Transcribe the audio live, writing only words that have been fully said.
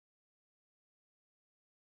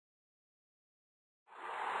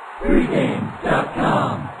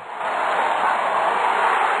Pregame.com.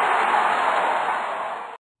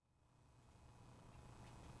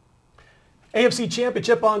 AFC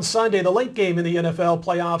Championship on Sunday, the late game in the NFL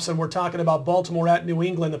playoffs, and we're talking about Baltimore at New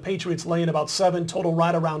England. The Patriots laying about 7, total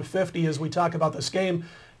right around 50 as we talk about this game.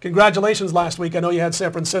 Congratulations last week. I know you had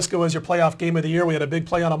San Francisco as your playoff game of the year. We had a big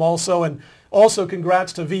play on them also. And also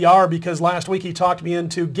congrats to VR because last week he talked me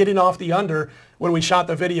into getting off the under when we shot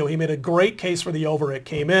the video. He made a great case for the over. It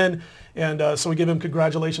came in. And so we give him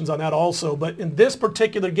congratulations on that also. But in this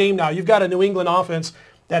particular game now, you've got a New England offense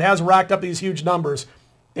that has racked up these huge numbers.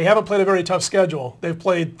 They haven't played a very tough schedule. They've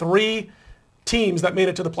played 3 teams that made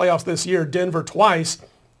it to the playoffs this year, Denver twice,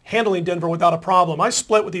 handling Denver without a problem. I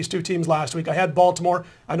split with these 2 teams last week. I had Baltimore.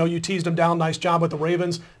 I know you teased them down. Nice job with the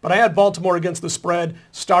Ravens. But I had Baltimore against the spread.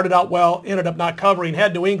 Started out well, ended up not covering.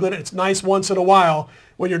 Had New England. It's nice once in a while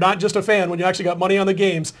when you're not just a fan, when you actually got money on the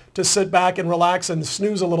games, to sit back and relax and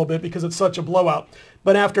snooze a little bit because it's such a blowout.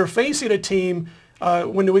 But after facing a team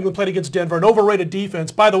when New England played against Denver, an overrated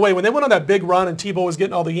defense. By the way, when they went on that big run and Tebow was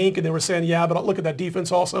getting all the ink and they were saying, yeah, but look at that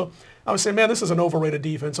defense also. I was saying, man, this is an overrated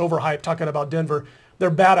defense, overhyped, talking about Denver.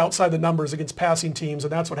 They're bad outside the numbers against passing teams,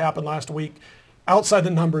 and that's what happened last week. Outside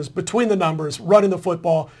the numbers, between the numbers, running the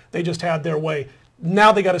football, they just had their way.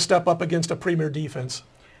 Now they got to step up against a premier defense.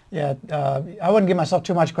 Yeah, I wouldn't give myself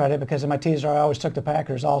too much credit because in my teaser I always took the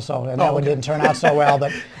Packers also, and that one didn't turn out so well.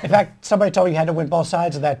 But in fact, somebody told me you had to win both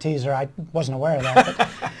sides of that teaser. I wasn't aware of that.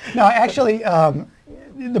 But, no, actually,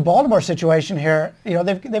 the Baltimore situation here, you know,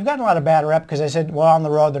 they've gotten a lot of bad rep because they said, well, on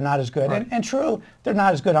the road they're not as good. Right. And true, they're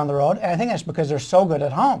not as good on the road. And I think that's because they're so good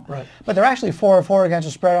at home. Right. But they're actually 4-4 against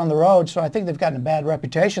the spread on the road, so I think they've gotten a bad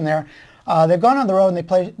reputation there. They've gone on the road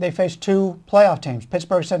and they faced 2 playoff teams,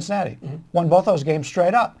 Pittsburgh, Cincinnati. Won both those games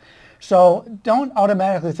straight up. So don't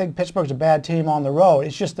automatically think Pittsburgh's a bad team on the road.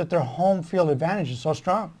 It's just that their home field advantage is so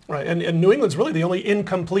strong. Right, and New England's really the only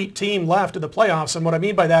incomplete team left in the playoffs, and what I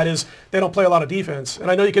mean by that is they don't play a lot of defense. And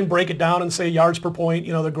I know you can break it down and say yards per point,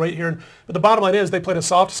 you know, they're great here. But the bottom line is they played a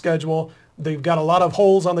soft schedule. They've got a lot of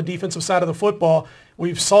holes on the defensive side of the football.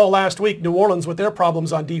 We saw last week New Orleans with their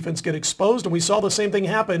problems on defense get exposed, and we saw the same thing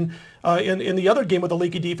happen in the other game with the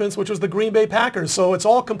leaky defense, which was the Green Bay Packers. So it's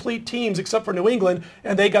all complete teams except for New England,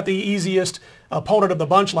 and they got the easiest opponent of the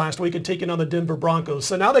bunch last week in taking on the Denver Broncos.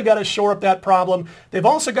 So now they got to shore up that problem. They've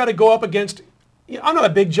also got to go up against, you know, I'm not a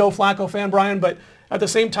big Joe Flacco fan, Brian, but at the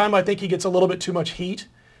same time I think he gets a little bit too much heat.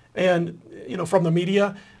 And, you know, from the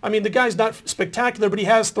media. I mean, the guy's not spectacular, but he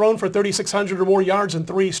has thrown for 3,600 or more yards in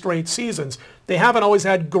 3 straight seasons. They haven't always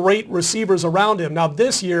had great receivers around him. Now,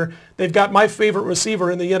 this year, they've got my favorite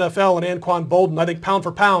receiver in the NFL in Anquan Boldin. I think pound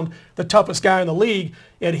for pound, the toughest guy in the league,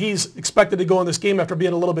 and he's expected to go in this game after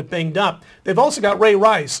being a little bit banged up. They've also got Ray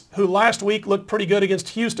Rice, who last week looked pretty good against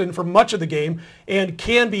Houston for much of the game and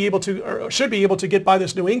can be able to, or should be able to get by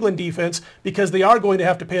this New England defense because they are going to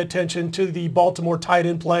have to pay attention to the Baltimore tight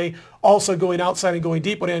end play, also going outside and going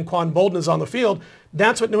deep when Anquan Boldin is on the field.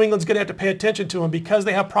 That's what New England's going to have to pay attention to, and because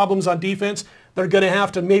they have problems on defense, they're going to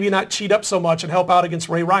have to maybe not cheat up so much and help out against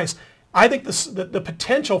Ray Rice. I think the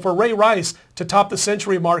potential for Ray Rice to top the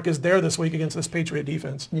century mark is there this week against this Patriot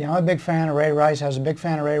defense. Yeah, I'm a big fan of Ray Rice. I was a big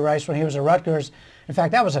fan of Ray Rice when he was at Rutgers. In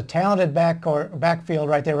fact, that was a talented backfield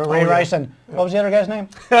right there with Ray Rice and what was the other guy's name?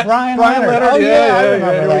 Brian Leonard. Oh, yeah, I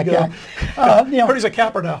remember that guy. You know, he's a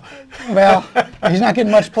capper now. Well, he's not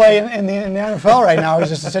getting much play in the NFL right now. He's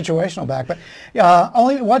just a situational back. But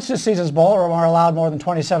only once this season's Baltimore allowed more than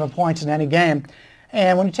 27 points in any game.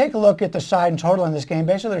 And when you take a look at the side and total in this game,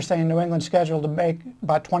 basically they're saying New England's scheduled to make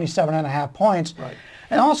about 27.5 points. Right.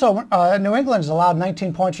 And also, New England's allowed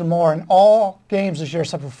 19 points or more in all games this year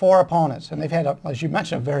except for 4 opponents. And they've had, as you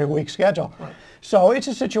mentioned, a very weak schedule. Right. So it's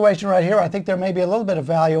a situation right here. I think there may be a little bit of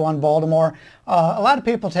value on Baltimore. A lot of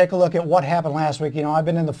people take a look at what happened last week. You know, I've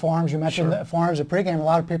been in the forums. You mentioned the forums at pregame. A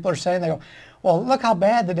lot of people are saying, they go, well, look how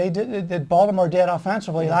bad that Baltimore did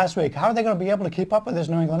offensively last week. How are they going to be able to keep up with this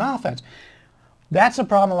New England offense? That's a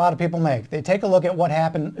problem a lot of people make. They take a look at what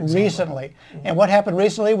happened recently. And what happened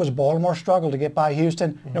recently was Baltimore struggled to get by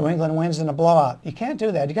Houston. New England wins in a blowout. You can't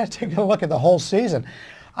do that. You got to take a look at the whole season.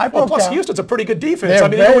 Plus Houston's a pretty good defense. I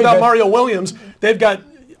mean, even without Mario Williams, they've got,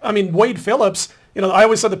 I mean, Wade Phillips. You know, I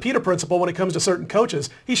always said the Peter principle when it comes to certain coaches.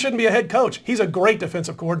 He shouldn't be a head coach. He's a great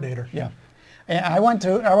defensive coordinator. Yeah. And I went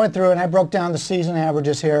through and I broke down the season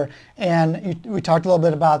averages here, and we talked a little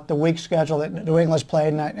bit about the weak schedule that New England's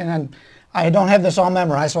played, and I don't have this all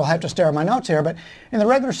memorized, so I'll have to stare at my notes here, but in the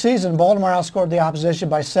regular season, Baltimore outscored the opposition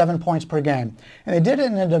by 7 points per game. And they did it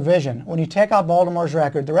in a division. When you take out Baltimore's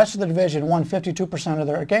record, the rest of the division won 52% of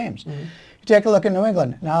their games. You take a look at New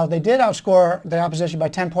England. Now, they did outscore the opposition by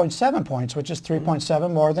 10.7 points, which is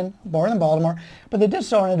 3.7 more than Baltimore, but they did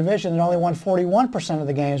so in a division that only won 41% of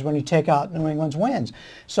the games when you take out New England's wins.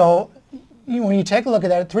 So when you take a look at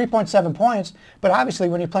that, 3.7 points, but obviously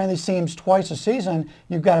when you're playing these teams twice a season,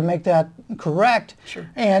 you've got to make that correct. Sure.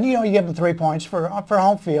 And, you give them 3 points for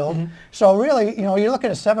home field. So really, you're looking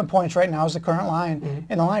at 7 points right now as the current line,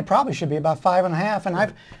 and the line probably should be about 5.5.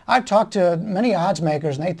 And I've talked to many odds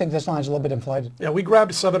makers, and they think this line's a little bit inflated. Yeah, we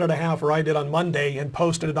grabbed 7.5, or I did on Monday, and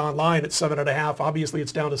posted it online at 7.5. Obviously,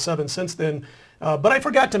 it's down to 7 since then. But I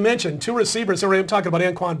forgot to mention 2 receivers. I'm talking about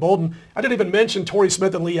Anquan Bolden. I didn't even mention Torrey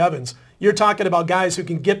Smith and Lee Evans. You're talking about guys who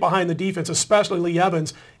can get behind the defense, especially Lee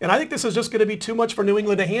Evans. And I think this is just going to be too much for New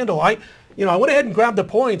England to handle. I went ahead and grabbed the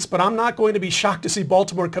points, but I'm not going to be shocked to see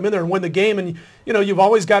Baltimore come in there and win the game. And, you've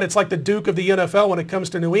always got, it's like the Duke of the NFL when it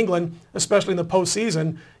comes to New England, especially in the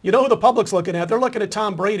postseason. You know who the public's looking at? They're looking at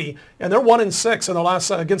Tom Brady, and they're 1-6 in the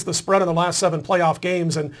last against the spread in the last 7 playoff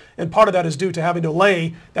games. And part of that is due to having to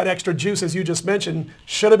lay that extra juice, as you just mentioned.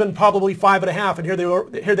 Should have been probably 5.5, and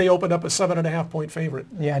here they opened up a 7.5-point favorite.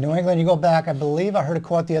 Yeah, New England. You go back. I believe I heard a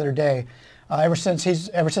quote the other day. Ever since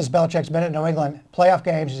Belichick's been at New England, playoff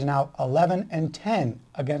games, he's now 11-10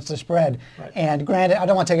 against the spread. Right. And granted, I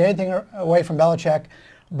don't want to take anything away from Belichick,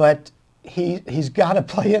 but he's got to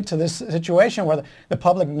play into this situation where the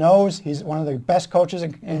public knows he's one of the best coaches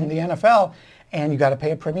in the NFL, and you got to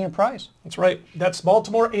pay a premium price. That's right. That's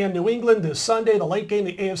Baltimore and New England this Sunday, the late game,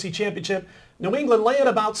 the AFC Championship. New England laying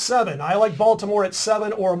about 7. I like Baltimore at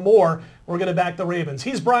 7 or more. We're going to back the Ravens.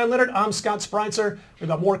 He's Brian Leonard. I'm Scott Spreitzer. We've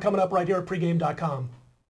got more coming up right here at pregame.com.